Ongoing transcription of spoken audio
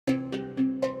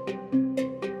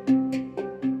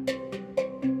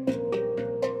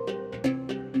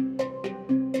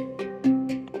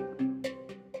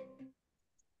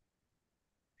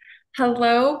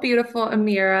Hello, beautiful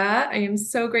Amira. I am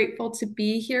so grateful to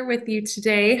be here with you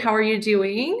today. How are you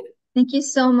doing? Thank you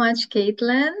so much,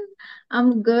 Caitlin.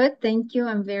 I'm good, thank you.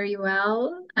 I'm very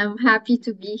well. I'm happy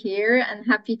to be here and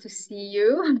happy to see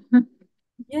you.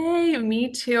 Yay,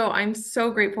 me too. I'm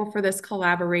so grateful for this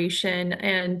collaboration.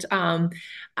 And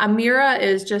Amira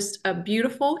is just a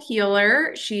beautiful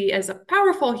healer. She is a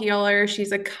powerful healer.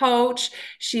 She's a coach.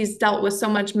 She's dealt with so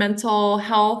much mental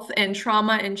health and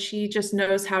trauma, and she just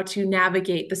knows how to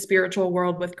navigate the spiritual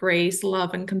world with grace,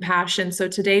 love, and compassion. So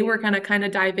today we're going to kind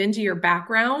of dive into your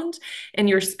background and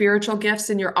your spiritual gifts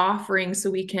and your offerings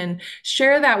so we can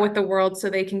share that with the world so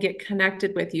they can get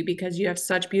connected with you because you have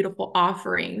such beautiful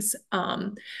offerings.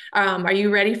 Are you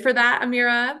ready for that,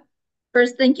 Amira?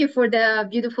 First, thank you for the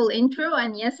beautiful intro,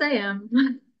 and yes, I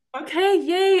am. Okay,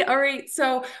 yay. All right.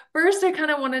 So, first, I kind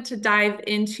of wanted to dive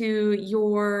into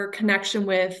your connection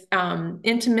with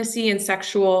intimacy and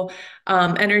sexual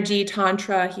energy,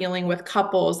 tantra healing with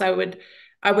couples. I would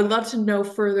love to know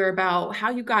further about how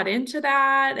you got into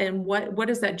that and what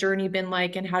has that journey been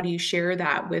like and how do you share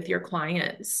that with your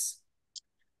clients?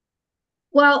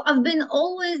 Well, I've been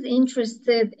always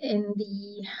interested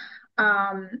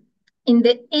um in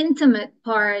the intimate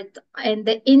part and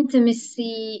the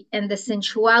intimacy and the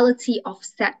sensuality of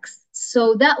sex.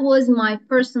 So that was my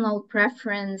personal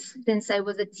preference since I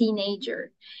was a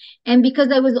teenager. And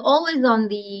because I was always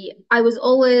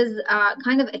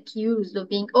kind of accused of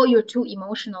being, oh, you're too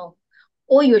emotional,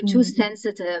 or you're too Mm.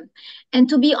 sensitive. And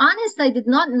to be honest, I did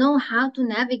not know how to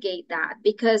navigate that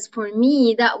because for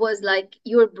me, that was like,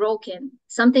 you're broken,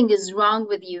 something is wrong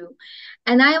with you.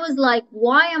 And I was like,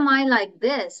 why am I like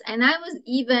this? And I was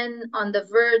even on the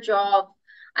verge of,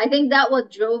 I think that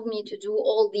what drove me to do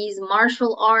all these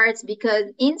martial arts because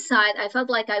inside I felt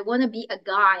like I want to be a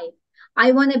guy.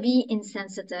 I want to be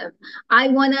insensitive. I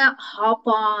want to hop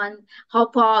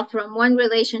off from one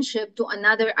relationship to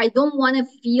another. I don't want to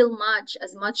feel much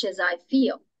as I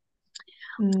feel.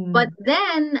 But Mm.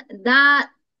 then that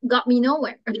got me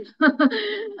nowhere.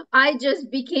 I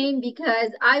just became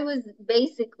because I was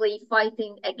basically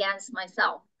fighting against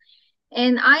myself.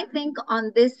 And I think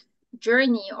on this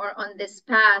journey or on this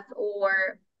path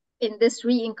or in this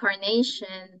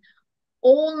reincarnation,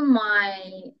 all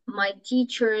my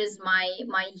teachers,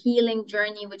 my healing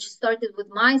journey, which started with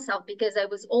myself because I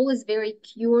was always very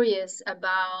curious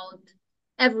about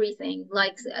everything.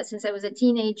 Like since I was a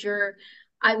teenager,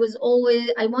 I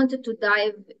wanted to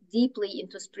dive deeply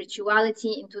into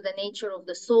spirituality, into the nature of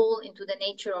the soul, into the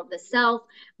nature of the self,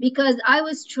 because I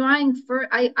was trying for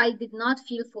I did not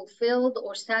feel fulfilled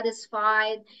or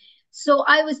satisfied. So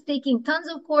I was taking tons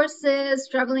of courses,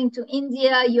 traveling to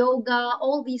India, yoga,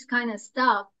 all these kind of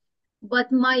stuff.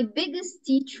 But my biggest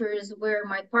teachers were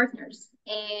my partners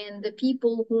and the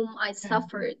people whom I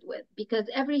suffered with, because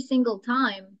every single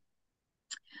time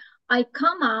I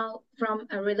come out from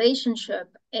a relationship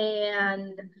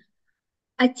and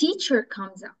a teacher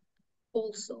comes out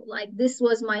also. Like this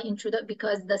was my introduction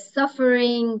because the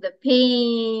suffering, the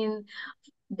pain,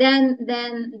 then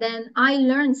I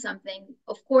learned something.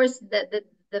 Of course, the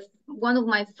one of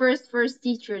my first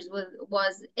teachers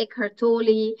was Eckhart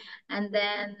Tolle, and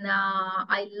then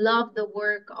I love the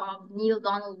work of Neil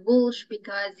Donald Walsh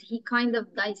because he kind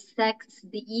of dissects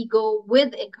the ego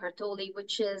with Eckhart Tolle,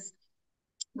 which is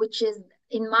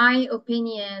in my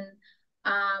opinion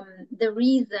the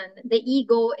reason the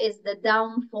ego is the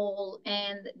downfall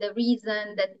and the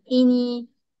reason that any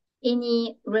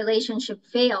relationship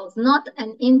fails, not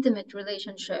an intimate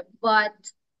relationship, but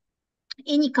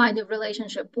any kind of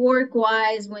relationship, work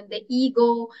wise, when the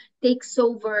ego takes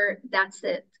over, that's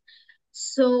it.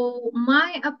 So,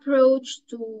 my approach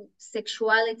to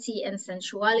sexuality and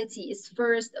sensuality is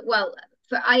first, well,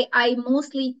 I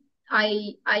mostly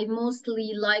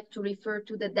like to refer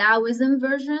to the Taoism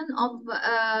version of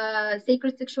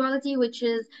sacred sexuality, which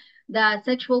is the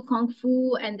sexual kung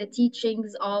fu and the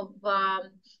teachings of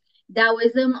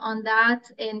Taoism on that.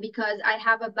 And because I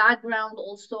have a background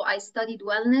also, I studied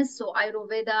wellness, so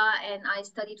Ayurveda, and I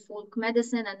studied folk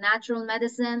medicine and natural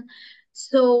medicine.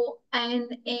 So,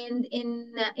 and in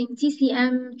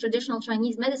TCM, traditional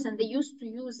Chinese medicine, they used to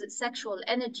use sexual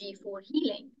energy for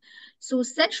healing. So,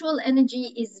 sexual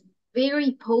energy is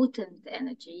very potent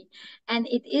energy, and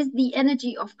it is the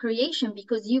energy of creation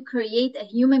because you create a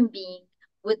human being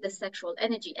with the sexual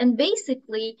energy. And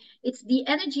basically, it's the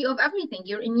energy of everything,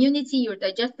 your immunity, your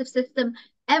digestive system,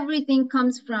 everything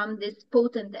comes from this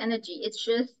potent energy. It's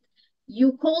just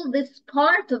you call this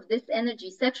part of this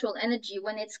energy sexual energy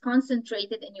when it's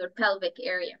concentrated in your pelvic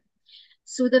area.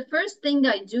 So the first thing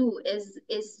I do is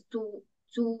to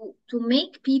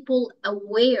make people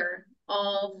aware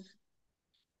of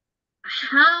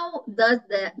how does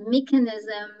the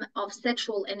mechanism of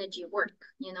sexual energy work?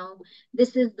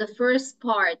 This is the first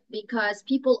part because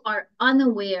people are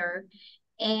unaware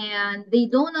and they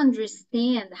don't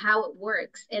understand how it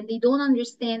works and they don't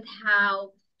understand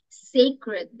how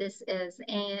sacred this is.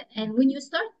 And when you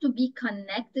start to be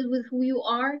connected with who you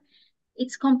are,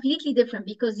 it's completely different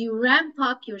because you ramp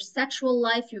up your sexual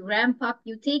life, you ramp up,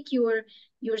 you take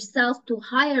yourself to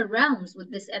higher realms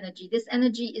with this energy. This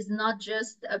energy is not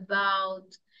just about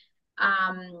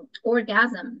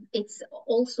orgasm. It's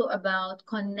also about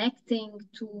connecting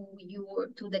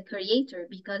to the creator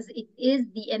because it is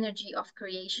the energy of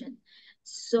creation. Yeah.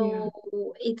 So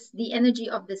it's the energy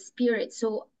of the spirit.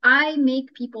 So I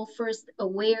make people first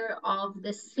aware of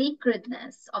the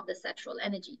sacredness of the sexual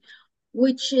energy,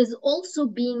 which is also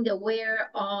being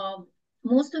aware of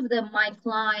most of my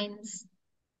clients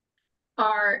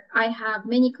are, I have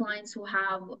many clients who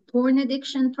have porn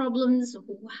addiction problems,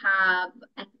 who have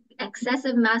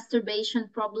excessive masturbation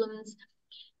problems,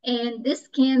 and this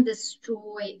can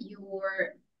destroy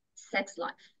your sex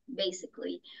life,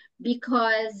 basically,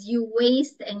 because you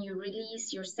waste and you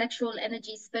release your sexual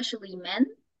energy, especially men,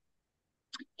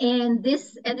 and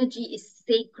this energy is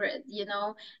sacred,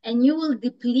 and you will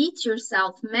deplete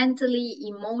yourself mentally,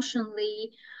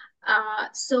 emotionally.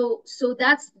 So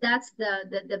that's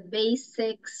the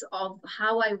basics of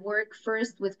how I work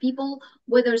first with people,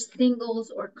 whether singles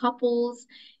or couples,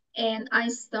 and I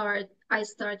start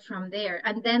from there,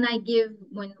 and then I give,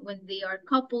 when they are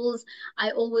couples,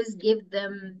 I always give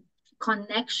them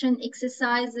connection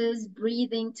exercises,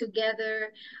 breathing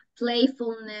together,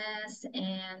 playfulness,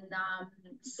 and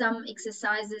some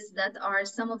exercises that are,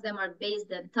 some of them are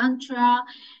based in tantra,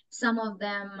 some of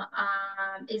them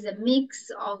is a mix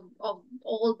of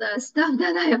all the stuff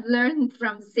that I have learned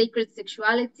from sacred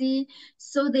sexuality,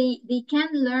 so they can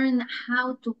learn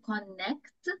how to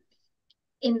connect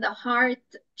in the heart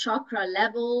chakra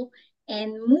level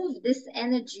and move this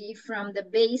energy from the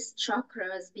base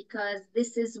chakras, because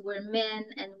this is where men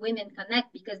and women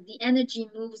connect, because the energy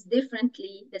moves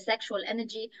differently, the sexual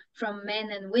energy, from men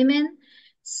and women.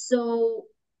 So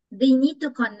they need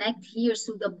to connect here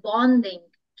so the bonding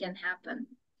can happen.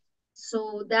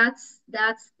 So that's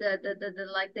the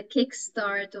like the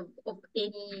kickstart of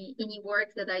any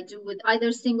work that I do with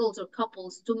either singles or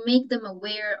couples, to make them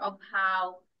aware of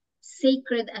how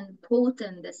sacred and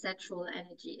potent the sexual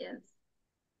energy is.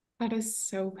 That is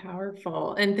so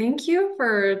powerful. And thank you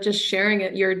for just sharing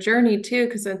it, your journey too,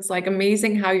 because it's like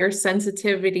amazing how your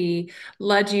sensitivity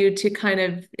led you to kind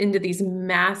of into these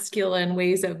masculine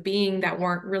ways of being that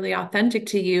weren't really authentic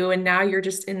to you. And now you're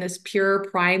just in this pure,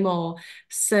 primal,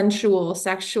 sensual,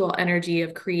 sexual energy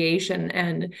of creation.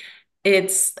 And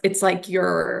it's like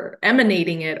you're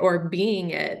emanating it or being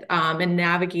it, and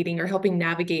navigating or helping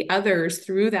navigate others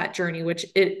through that journey, which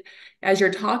it, as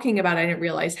you're talking about, I didn't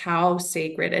realize how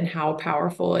sacred and how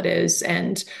powerful it is.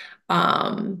 And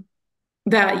um,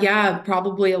 that, yeah,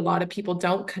 probably a lot of people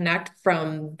don't connect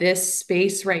from this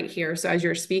space right here. So as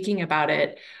you're speaking about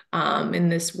it, in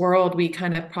this world, we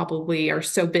kind of probably are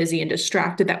so busy and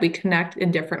distracted that we connect in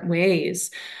different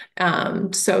ways.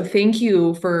 So thank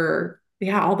you for,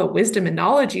 yeah, all the wisdom and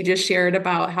knowledge you just shared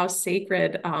about how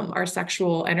sacred our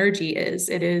sexual energy is.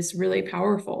 It is really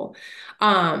powerful.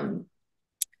 Um,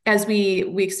 as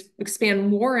we expand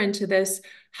more into this,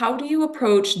 how do you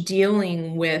approach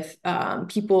dealing with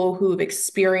people who've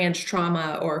experienced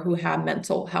trauma or who have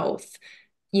mental health,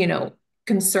 you know,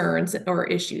 concerns or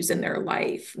issues in their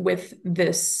life with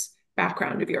this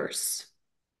background of yours?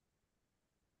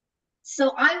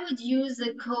 So I would use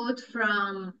a quote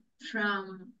from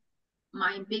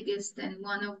my biggest and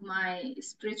one of my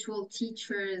spiritual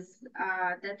teachers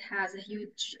that has a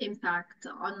huge impact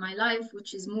on my life,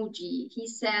 which is Muji. He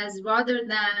says, rather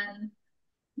than,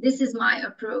 this is my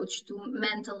approach to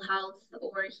mental health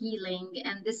or healing,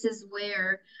 and this is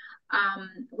where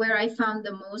I found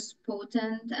the most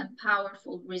potent and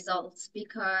powerful results,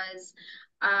 because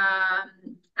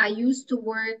I used to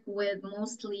work with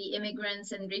mostly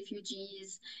immigrants and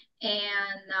refugees,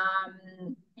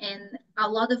 and a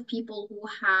lot of people who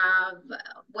have,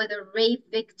 whether rape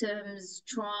victims,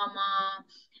 trauma,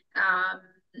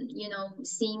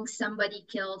 seeing somebody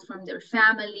killed from their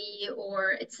family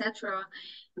or etc.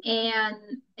 And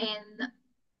and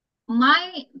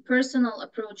my personal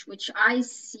approach, which I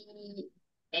see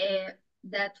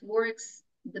that works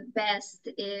the best,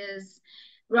 is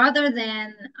rather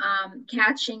than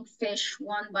catching fish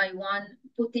one by one,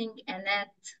 putting a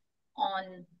net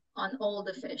on all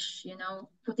the fish,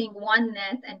 putting one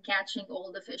net and catching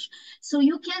all the fish. So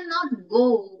you cannot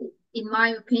go in my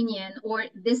opinion, or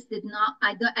this did not,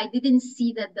 I didn't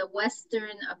see that the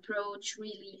Western approach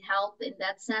really helped in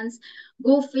that sense.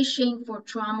 Go fishing for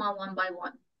trauma one by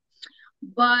one.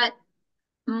 But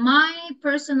my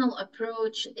personal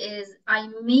approach is I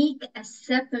make a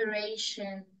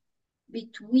separation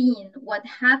between what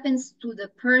happens to the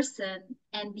person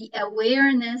and the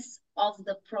awareness of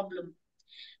the problem.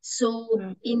 So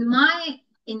Wow. in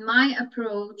my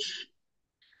approach,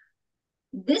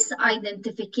 this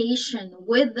identification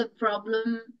with the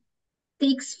problem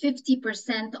takes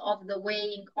 50% of the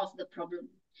weighing of the problem.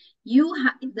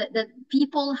 The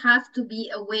people have to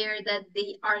be aware that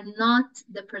they are not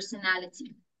the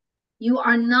personality. You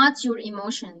are not your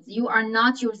emotions. You are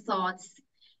not your thoughts.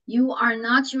 You are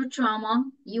not your trauma.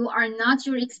 You are not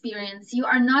your experience. You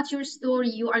are not your story.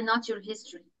 You are not your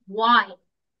history. Why?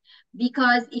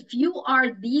 Because if you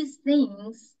are these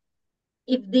things,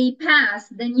 if they pass,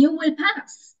 then you will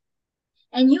pass.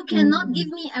 And you cannot give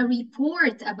Mm. me a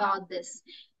report about this.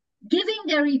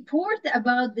 Giving a report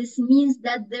about this means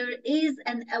that there is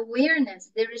an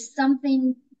awareness, there is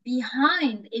something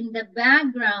behind in the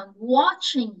background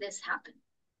watching this happen.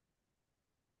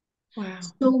 Wow.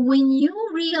 So when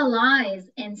you realize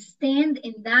and stand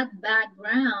in that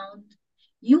background,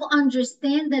 you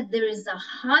understand that there is a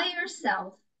higher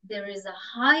self, there is a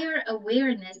higher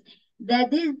awareness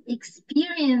that is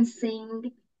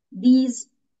experiencing these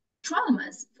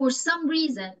traumas for some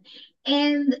reason.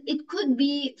 And it could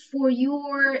be for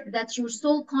your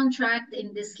soul contract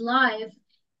in this life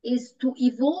is to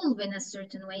evolve in a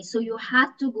certain way. So you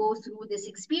had to go through this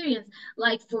experience.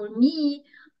 Like for me,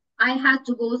 I had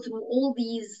to go through all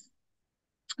these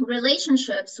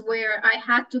relationships where I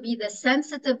had to be the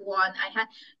sensitive one. I had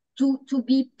to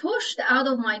be pushed out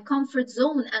of my comfort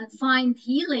zone and find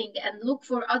healing and look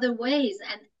for other ways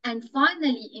and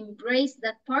finally embrace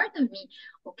that part of me.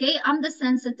 Okay, I'm the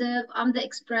sensitive, I'm the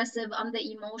expressive, I'm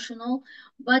the emotional.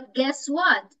 But guess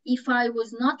what? If I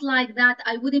was not like that,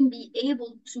 I wouldn't be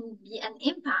able to be an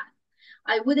empath.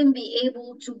 I wouldn't be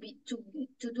able to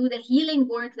do the healing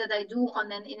work that I do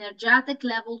on an energetic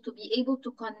level, to be able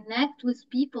to connect with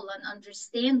people and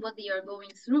understand what they are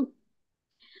going through.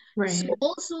 So Right.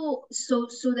 also, so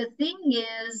the thing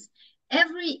is,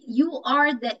 you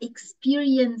are the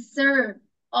experiencer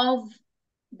of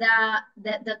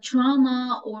the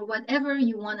trauma or whatever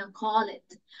you want to call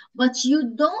it, but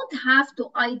you don't have to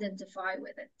identify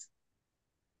with it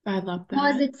I love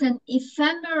because that. it's an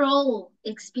ephemeral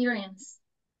experience.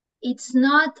 It's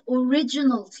not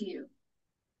original to you.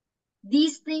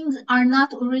 These things are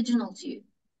not original to you.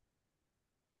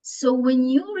 So when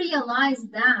you realize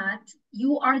that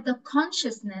you are the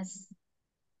consciousness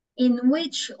in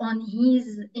which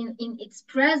in its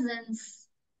presence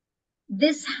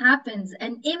this happens,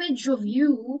 an image of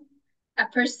you, a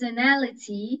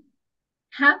personality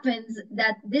happens,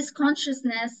 that this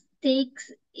consciousness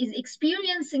takes is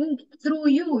experiencing through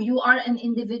you. You are an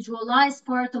individualized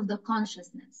part of the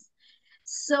consciousness.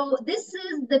 So this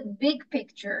is the big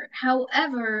picture.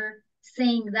 However,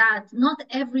 saying that not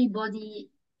everybody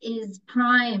is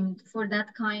primed for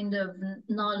that kind of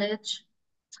knowledge.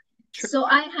 True. So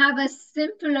I have a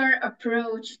simpler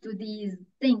approach to these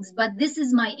things, but this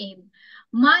is my aim.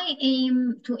 My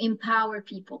aim to empower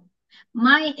people.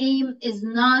 My aim is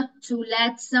not to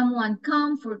let someone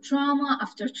come for trauma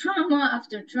after trauma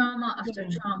after trauma after Yeah.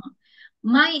 trauma.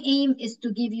 My aim is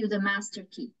to give you the master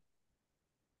key.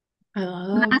 I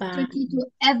love Master that. key to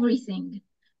everything,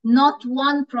 not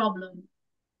one problem,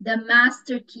 the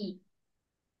master key,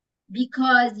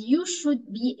 because you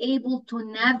should be able to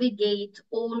navigate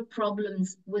all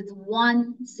problems with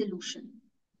one solution.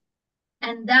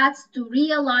 And that's to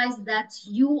realize that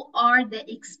you are the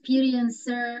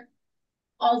experiencer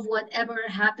of whatever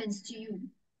happens to you.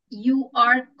 You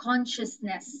are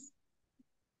consciousness,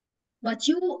 but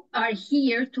you are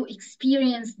here to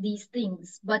experience these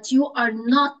things, but you are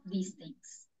not these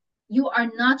things. You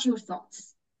are not your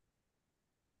thoughts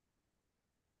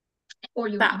or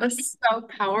your That emotions. was so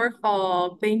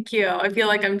powerful. Thank you. I feel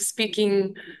like I'm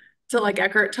speaking to like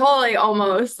Eckhart Tolle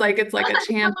almost, like it's like a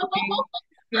channeling.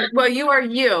 Well, you are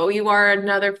you. You are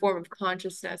another form of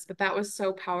consciousness, but that was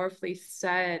so powerfully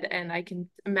said. And I can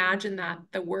imagine that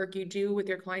the work you do with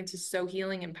your clients is so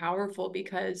healing and powerful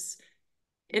because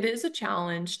it is a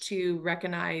challenge to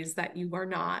recognize that you are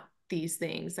not these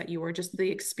things, that you are just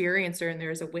the experiencer and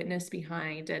there's a witness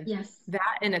behind. And Yes,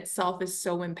 that in itself is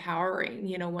so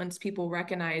empowering, once people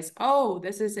recognize, oh,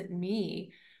 this isn't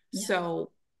me. yes,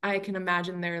 So I can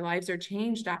imagine their lives are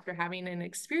changed after having an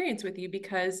experience with you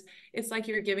because it's like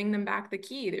you're giving them back the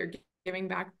key. They're giving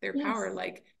back their power. yes,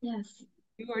 Like yes,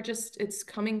 you are just, it's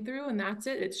coming through and that's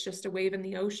it. It's just a wave in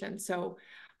the ocean. So,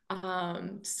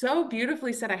 so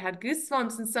beautifully said. I had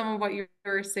goosebumps in some of what you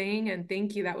were saying, and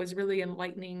thank you. That was really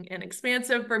enlightening and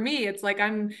expansive for me. It's like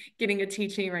I'm getting a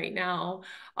teaching right now.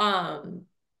 Um,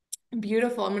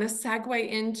 Beautiful. I'm going to segue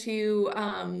into,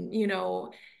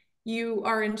 you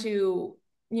are into,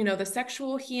 the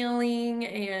sexual healing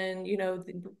and,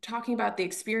 talking about the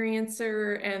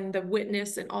experiencer and the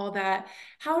witness and all that.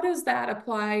 How does that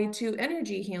apply to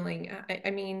energy healing? I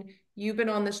mean, you've been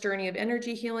on this journey of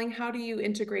energy healing. How do you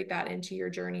integrate that into your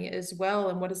journey as well?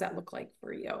 And what does that look like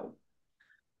for you?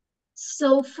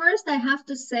 So first, I have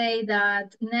to say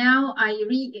that now I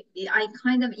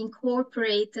kind of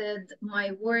incorporated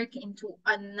my work into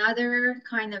another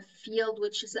kind of field,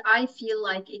 which is I feel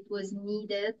like it was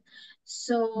needed.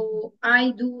 So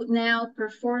I do now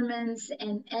performance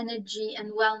and energy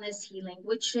and wellness healing,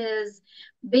 which is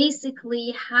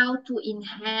basically how to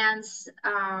enhance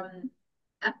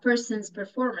a person's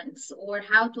performance or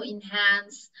how to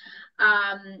enhance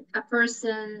a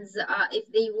person's if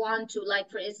they want to, like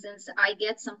for instance, I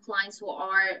get some clients who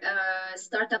are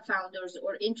startup founders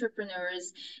or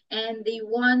entrepreneurs, and they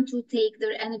want to take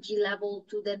their energy level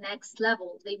to the next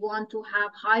level. They want to have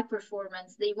high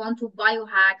performance, they want to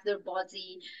biohack their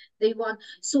body, they want,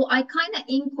 so I kind of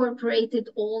incorporated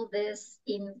all this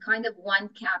in kind of one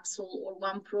capsule or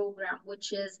one program,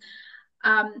 which is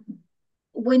um,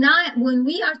 when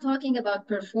we are talking about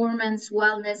performance,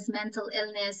 wellness, mental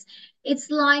illness, it's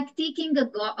like taking a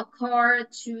car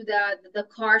to the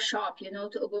car shop, to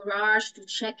a garage to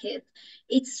check it.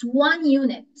 It's one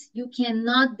unit. You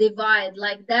cannot divide.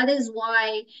 Like that is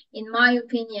why, in my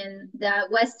opinion, the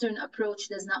Western approach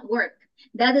does not work.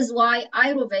 That is why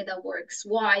Ayurveda works.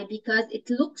 Why? Because it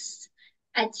looks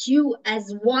at you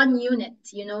as one unit,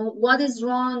 what is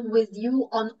wrong with you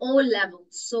on all levels.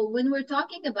 So when we're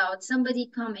talking about somebody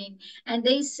coming and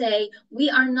they say we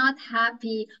are not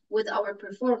happy with our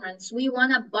performance, we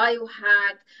want to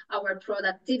biohack our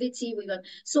productivity, we want,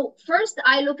 so first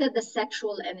I look at the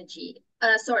sexual energy.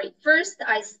 First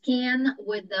I scan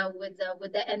with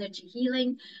the energy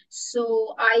healing.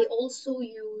 So I also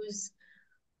use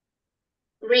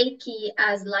Reiki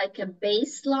as like a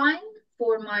baseline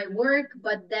for my work,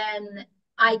 but then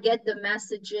I get the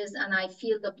messages and I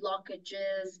feel the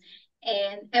blockages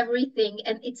and everything,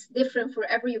 and it's different for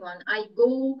everyone. I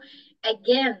go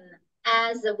again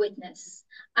as a witness.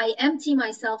 I empty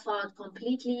myself out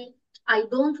completely. I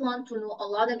don't want to know a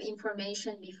lot of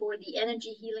information before the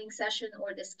energy healing session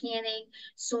or the scanning.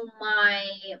 So my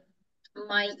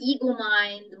ego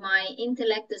mind, my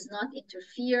intellect does not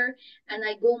interfere, and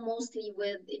I go mostly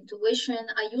with intuition.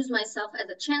 I use myself as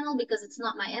a channel because it's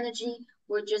not my energy.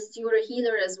 You're a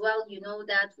healer as well. You know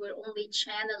that we're only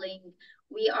channeling.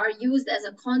 We are used as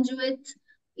a conduit.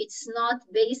 It's not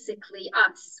basically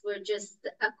us. We're just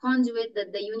a conduit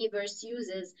that the universe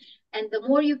uses. And the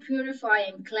more you purify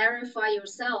and clarify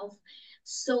yourself,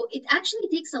 so it actually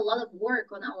takes a lot of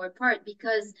work on our part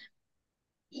because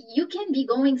you can be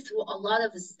going through a lot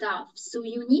of stuff. So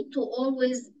you need to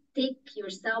always take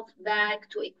yourself back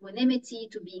to equanimity,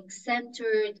 to being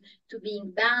centered, to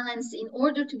being balanced in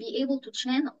order to be able to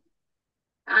channel.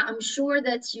 I'm sure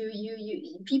that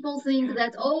you people think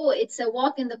that, oh, it's a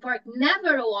walk in the park.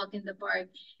 Never a walk in the park.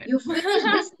 You finish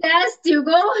this test, you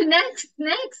go next,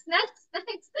 next, next,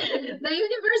 next. The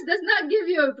universe does not give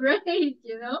you a break.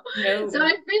 So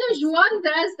I No. finish one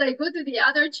test, I go to the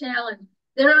other challenge.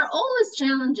 There are always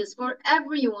challenges for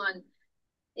everyone.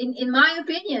 In my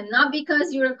opinion, not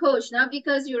because you're a coach, not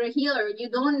because you're a healer, you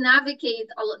don't navigate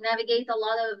a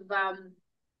lot of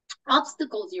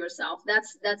obstacles yourself.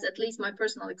 That's at least my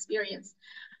personal experience.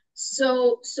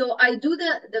 So I do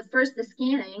the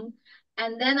scanning,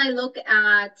 and then I look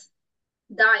at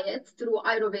diet through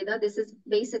Ayurveda. This is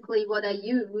basically what I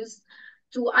use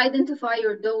to identify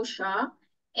your dosha.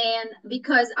 And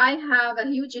because I have a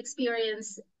huge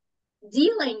experience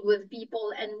dealing with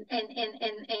people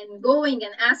and going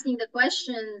and asking the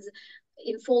questions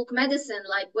in folk medicine,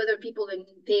 like whether people in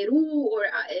Peru or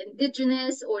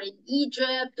indigenous or in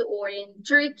Egypt or in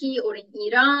Turkey or in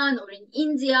Iran or in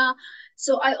India.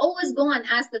 So I always go and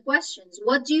ask the questions.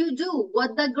 What do you do?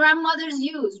 What the grandmothers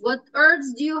use? What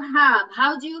herbs do you have?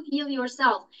 How do you heal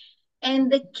yourself?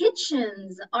 And the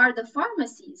kitchens are the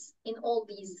pharmacies in all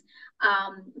these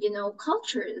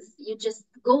cultures. You just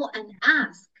go and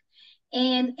ask,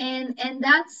 and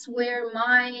that's where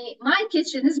my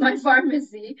kitchen is my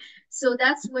pharmacy. So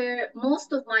that's where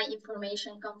most of my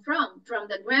information come from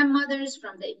the grandmothers,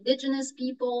 from the indigenous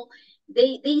people.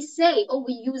 They say, oh,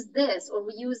 we use this or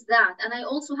we use that, and I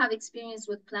also have experience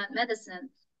with plant medicine.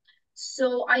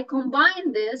 So I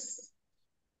combine this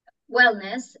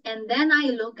wellness, and then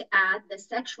I look at the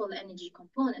sexual energy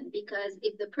component, because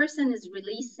if the person is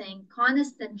releasing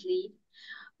constantly,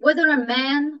 whether a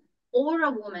man or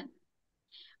a woman,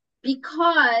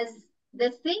 because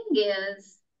the thing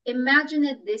is, imagine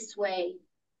it this way: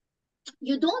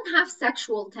 you don't have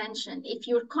sexual tension. If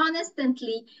you're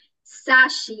constantly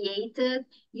satiated,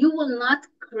 you will not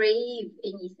crave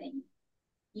anything.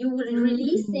 You will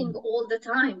releasing Mm. all the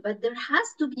time, but there has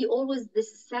to be always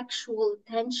this sexual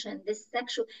tension,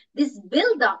 this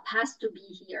build up has to be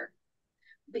here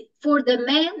for the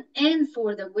men and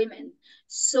for the women.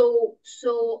 So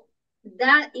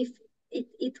that if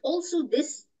it also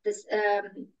this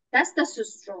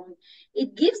testosterone,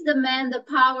 it gives the man the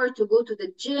power to go to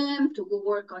the gym, to go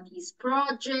work on his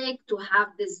project, to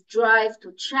have this drive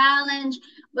to challenge.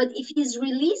 But if he's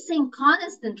releasing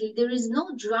constantly, there is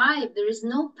no drive, there is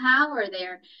no power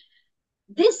there.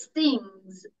 These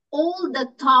things, all the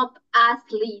top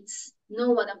athletes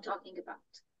know what I'm talking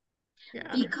about,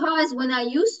 Yeah. because when I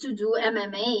used to do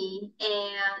MMA,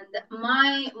 and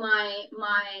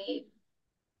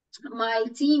my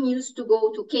team used to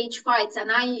go to cage fights, and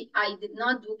I did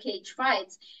not do cage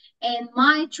fights, and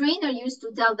my trainer used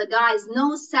to tell the guys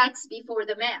no sex before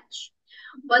the match.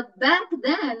 But back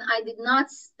then I did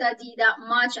not study that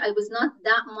much. I was not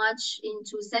that much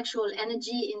into sexual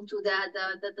energy, into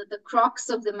the crux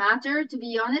of the matter, to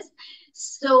be honest.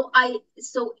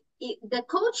 The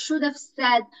coach should have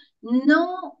said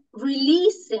no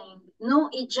releasing, no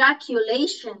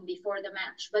ejaculation before the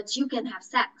match, but you can have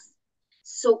sex.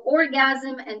 So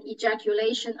orgasm and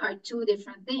ejaculation are two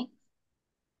different things.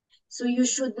 So you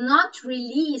should not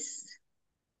release,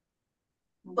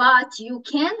 but you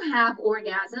can have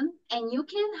orgasm and you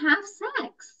can have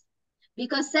sex,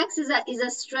 because sex is a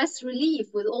stress relief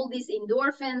with all these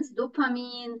endorphins,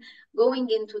 dopamine going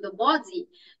into the body.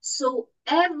 So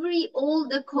all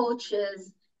the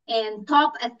coaches and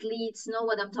top athletes know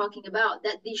what I'm talking about,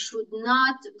 that they should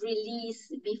not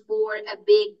release before a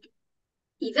big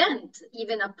event,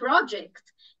 even a project.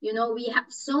 We have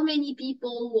so many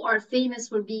people who are famous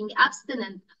for being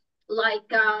abstinent,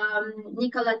 like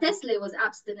Nikola Tesla was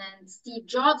abstinent, Steve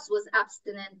Jobs was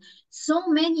abstinent. So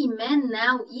many men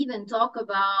now even talk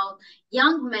about,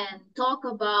 young men talk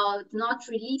about not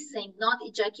releasing, not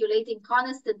ejaculating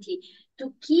constantly,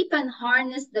 to keep and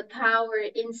harness the power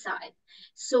inside.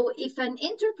 So if an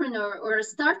entrepreneur or a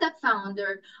startup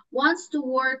founder wants to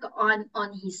work on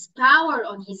his power,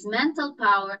 on his mental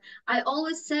power, I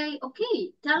always say,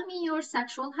 okay, tell me your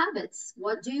sexual habits.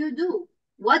 What do you do?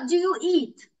 What do you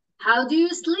eat? How do you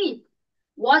sleep?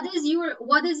 What is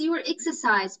your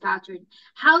exercise pattern?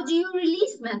 How do you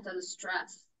release mental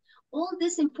stress? All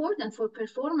this important for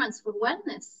performance, for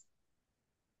wellness.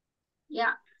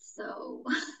 Yeah. So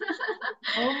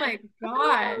Oh my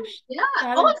gosh. yeah,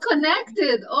 That all is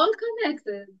connected, all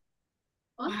connected,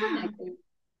 all wow. connected.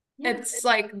 Yeah, It's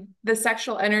like the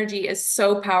sexual energy is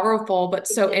so powerful, but it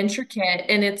so is. intricate.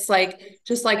 And it's like,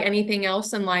 just like anything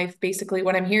else in life, basically,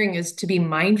 what I'm hearing is to be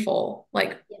mindful,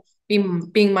 like Yes.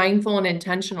 being mindful and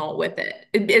intentional with it,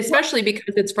 Well, especially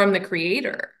because it's from the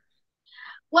creator.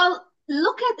 Well,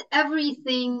 look at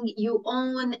everything you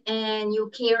own and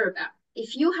you care about.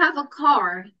 If you have a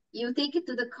car, you take it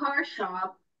to the car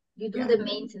shop, you do Yeah, the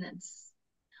maintenance.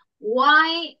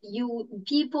 Why you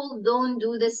people don't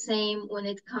do the same when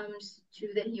it comes to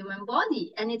the human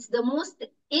body? And it's the most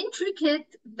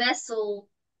intricate vessel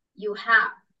you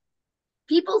have.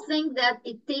 People think that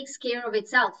it takes care of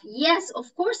itself. Yes,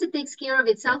 of course it takes care of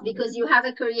itself, because you have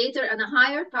a creator and a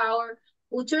higher power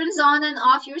who turns on and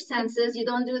off your senses. You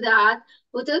don't do that.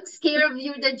 Who takes care of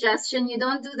your digestion. You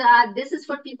don't do that. This is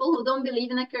for people who don't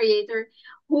believe in a creator,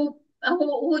 who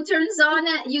turns on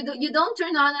you don't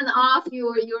turn on and off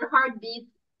your heartbeat.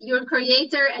 Your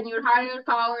creator and your higher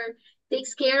power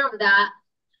takes care of that.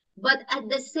 But at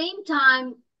the same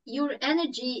time, your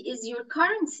energy is your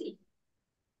currency.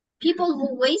 People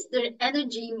who waste their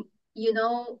energy, you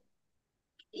know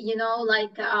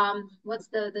like what's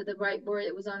the right word?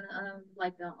 It was on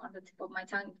on the tip of my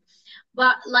tongue.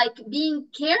 But like being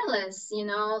careless,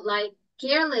 like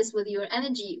careless with your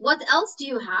energy. What else do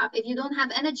you have? If you don't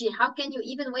have energy, how can you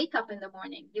even wake up in the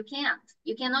morning? You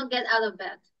cannot get out of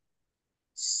bed.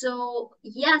 So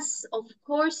yes, of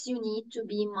course you need to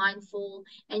be mindful,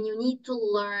 and you need to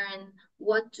learn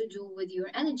what to do with your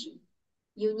energy.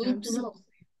 You need to know absolutely.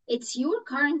 it's your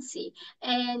currency,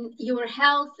 and your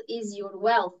health is your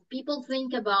wealth. People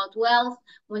think about wealth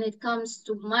when it comes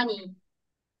to money,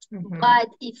 Hmm. but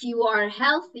if you are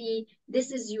healthy,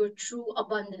 this is your true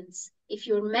abundance. If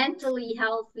you're mentally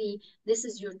healthy, this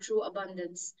is your true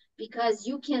abundance, because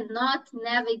you cannot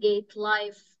navigate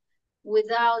life.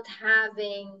 without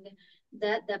having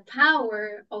the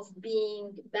power of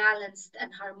being balanced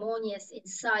and harmonious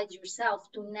inside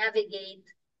yourself to navigate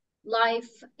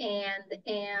life. And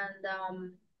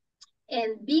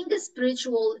being a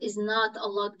spiritual is not a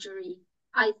luxury.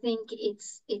 I think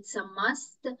it's a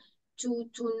must to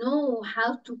know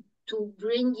how to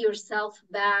bring yourself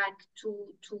back to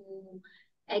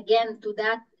again to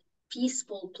that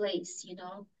peaceful place, you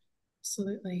know.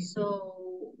 Absolutely.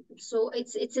 So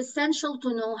it's essential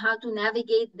to know how to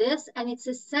navigate this, and it's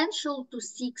essential to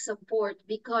seek support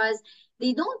because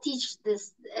they don't teach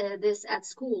this at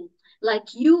school.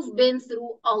 Like you've been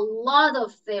through a lot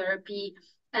of therapy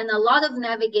and a lot of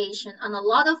navigation and a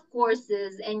lot of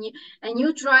courses, and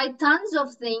you tried tons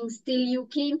of things till you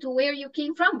came to where you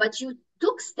came from, but you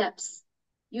took steps.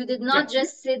 You did not Yeah.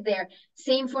 just sit there.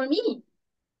 Same for me.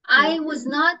 Yeah.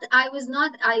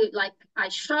 I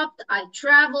shopped, I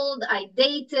traveled, I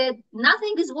dated,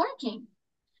 nothing is working.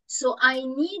 So I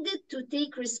needed to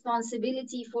take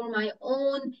responsibility for my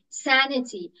own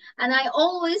sanity. And I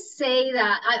always say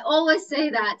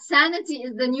that sanity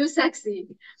is the new sexy.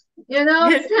 You know,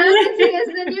 sanity is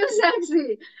the new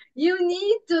sexy. You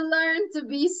need to learn to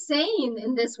be sane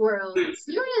in this world. Oh,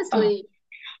 Seriously.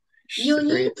 You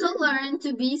agreed. need to learn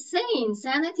to be sane.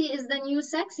 Sanity is the new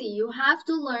sexy. You have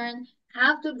to learn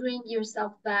how to bring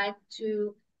yourself back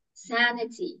to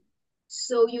sanity.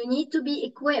 So you need to be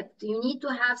equipped. You need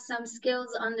to have some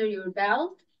skills under your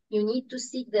belt. You need to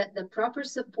seek the proper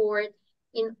support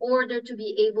in order to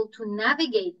be able to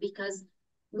navigate because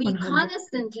we 100.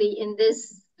 constantly, in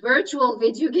this virtual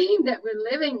video game that we're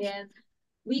living in,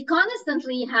 we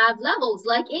constantly have levels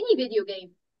like any video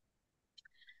game.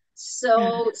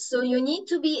 Yeah. So you need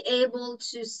to be able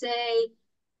to say,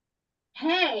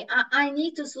 hey, I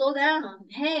need to slow down.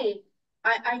 Hey,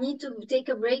 I need to take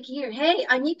a break here. Hey,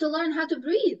 I need to learn how to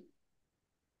breathe.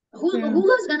 Yeah.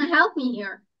 Who is gonna help me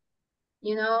here?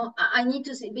 You know, I need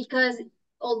to see because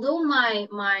although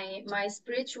my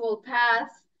spiritual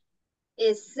path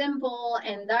is simple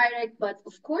and direct, but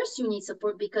of course you need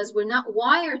support because we're not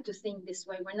wired to think this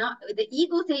way. We're not, the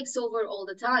ego takes over all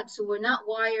the time, so we're not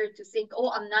wired to think,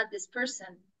 oh, I'm not this person.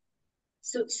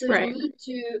 So you Right. need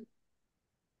to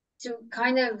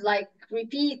kind of like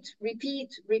repeat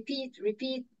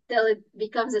till it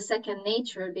becomes a second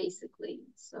nature, basically.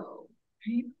 So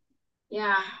Right.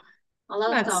 yeah, a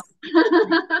lot of stuff.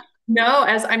 That's No,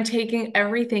 as I'm taking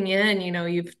everything in,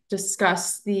 you've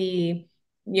discussed the,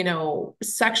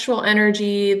 sexual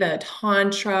energy, the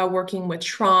tantra, working with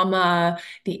trauma,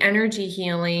 the energy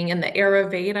healing, and the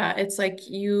Ayurveda. It's like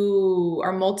you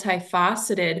are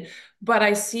multifaceted, but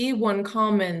I see one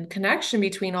common connection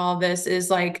between all this is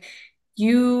like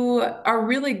you are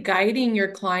really guiding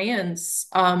your clients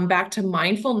back to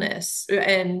mindfulness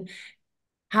and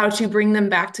how to bring them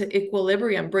back to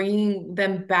equilibrium, bringing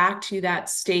them back to that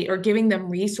state or giving them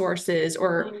resources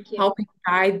or Thank you. helping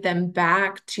guide them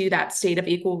back to that state of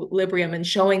equilibrium and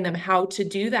showing them how to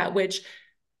do that, which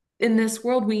in this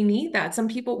world we need that. Some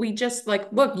people we just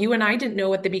like, look, you and I didn't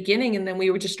know at the beginning and then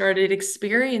we were just started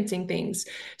experiencing things.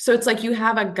 So it's like you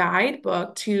have a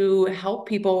guidebook to help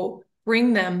people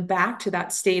bring them back to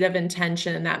that state of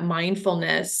intention, that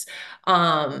mindfulness.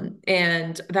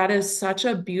 And that is such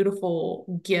a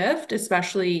beautiful gift,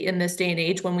 especially in this day and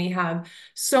age when we have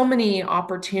so many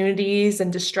opportunities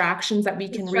and distractions that we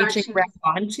can reach and grab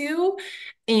Distractions. onto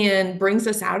and brings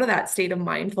us out of that state of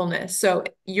mindfulness. So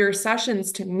your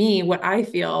sessions to me, what I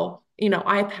feel,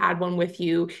 I've had one with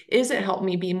you, is it helped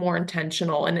me be more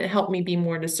intentional and it helped me be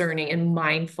more discerning and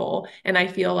mindful. And I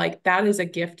feel like that is a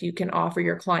gift you can offer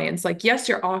your clients. Like, yes,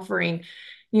 you're offering,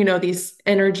 these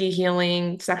energy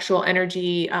healing, sexual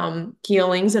energy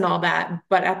healings and all that.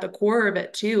 But at the core of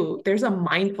it too, there's a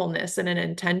mindfulness and an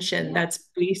intention Yeah. that's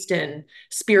based in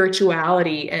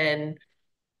spirituality and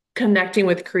connecting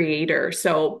with creator.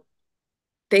 So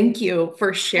thank you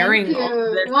for Thank sharing all of you.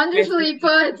 this with Wonderfully me.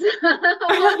 put.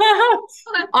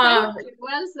 Thank um, you.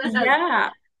 Well said. yeah.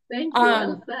 Thank you.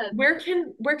 Well said.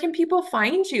 Where can people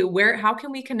find you? How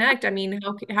can we connect? I mean,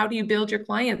 how do you build your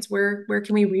clients? Where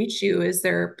can we reach you? Is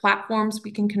there platforms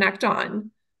we can connect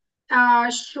on?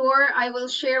 Sure. I will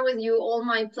share with you all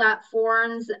my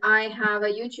platforms. I have a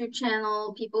YouTube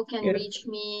channel. People can Beautiful. reach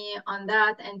me on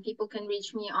that, and people can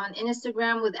reach me on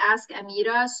Instagram with Ask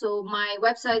Amira. So my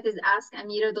website is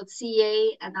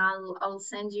askamira.ca, and I'll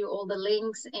send you all the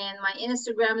links. And my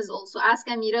Instagram is also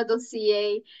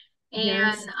askamira.ca. And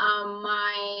Yes.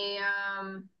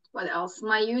 what else?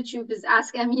 My YouTube is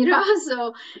Ask Amira.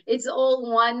 So it's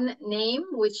all one name,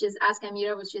 which is Ask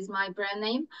Amira, which is my brand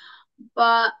name.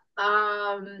 But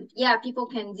yeah, people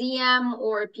can DM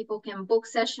or people can book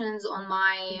sessions on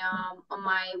my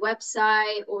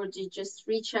website, or to just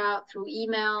reach out through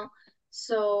email.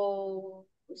 So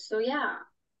yeah,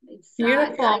 it's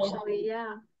Beautiful. actually,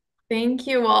 yeah. Thank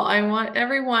you. Well, I want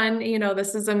everyone,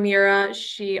 this is Amira.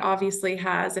 She obviously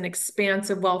has an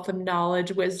expansive wealth of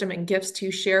knowledge, wisdom, and gifts to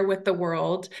share with the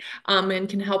world, and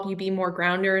can help you be more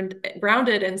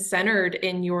grounded and centered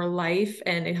in your life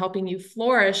and in helping you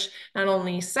flourish, not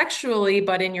only sexually,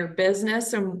 but in your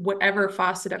business and whatever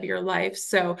facet of your life.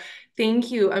 So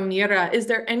thank you, Amira. Is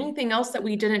there anything else that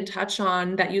we didn't touch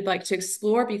on that you'd like to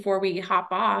explore before we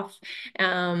hop off,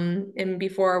 and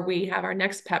before we have our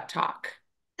next pep talk?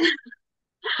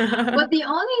 But the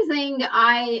only thing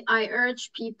I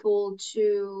urge people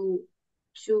to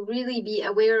really be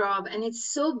aware of, and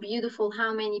it's so beautiful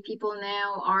how many people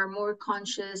now are more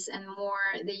conscious and more,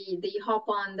 they hop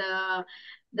on the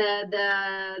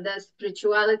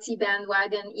spirituality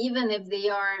bandwagon, even if they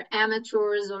are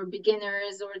amateurs or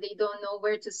beginners or they don't know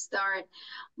where to start.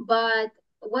 But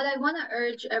what I want to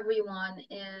urge everyone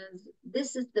is,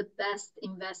 this is the best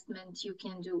investment you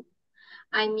can do.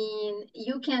 I mean,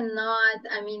 you cannot,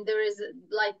 I mean, there is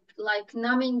like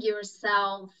numbing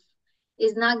yourself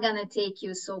is not gonna take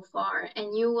you so far,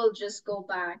 and you will just go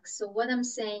back. So what I'm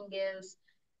saying is,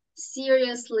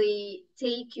 seriously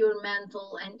take your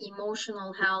mental and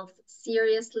emotional health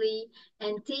seriously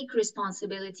and take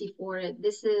responsibility for it.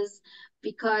 This is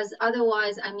because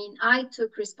otherwise, I mean, I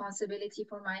took responsibility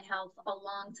for my health a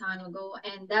long time ago,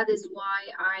 and that is why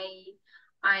I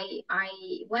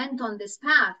went on this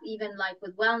path, even like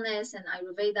with wellness and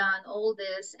Ayurveda and all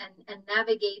this, and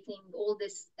navigating all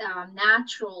this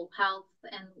natural health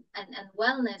and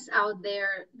wellness out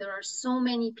there. There are so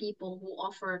many people who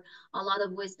offer a lot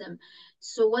of wisdom.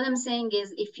 So what I'm saying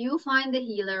is, if you find a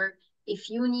healer,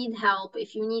 if you need help,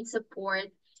 if you need support,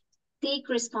 take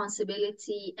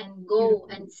responsibility and go Beautiful.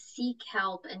 and seek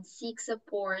help and seek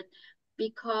support,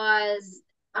 because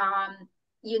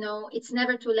it's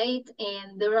never too late,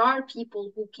 and there are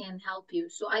people who can help you.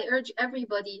 So I urge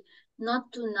everybody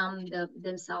not to numb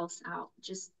themselves out.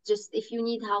 Just if you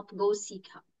need help, go seek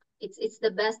help. It's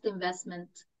the best investment.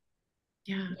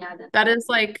 Yeah, Yeah, that's that what I is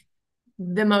like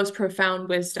the most profound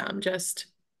wisdom, just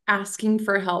asking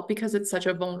for help because it's such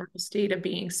a vulnerable state of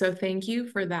being. So thank you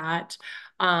for that.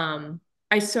 Um,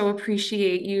 I so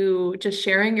appreciate you just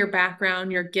sharing your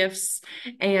background, your gifts,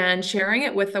 and sharing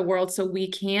it with the world so we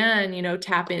can,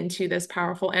 tap into this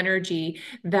powerful energy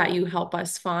that you help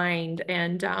us find.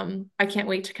 And I can't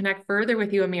wait to connect further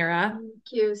with you, Amira.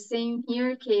 Thank you. Same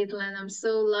here, Caitlin. I'm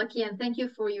so lucky, and thank you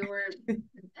for your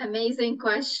amazing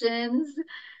questions.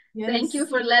 Thank you Yes.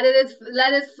 for let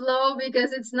it flow,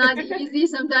 because it's not easy.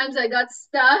 Sometimes I got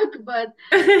stuck, but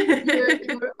your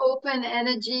open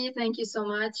energy, thank you so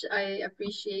much. I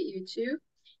appreciate you too.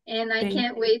 And I Thank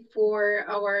can't you. wait for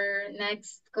our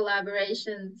next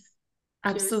collaborations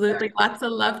to Absolutely. start. Lots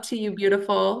of love to you,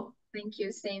 beautiful. Thank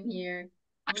you. Same here.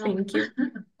 Thank you.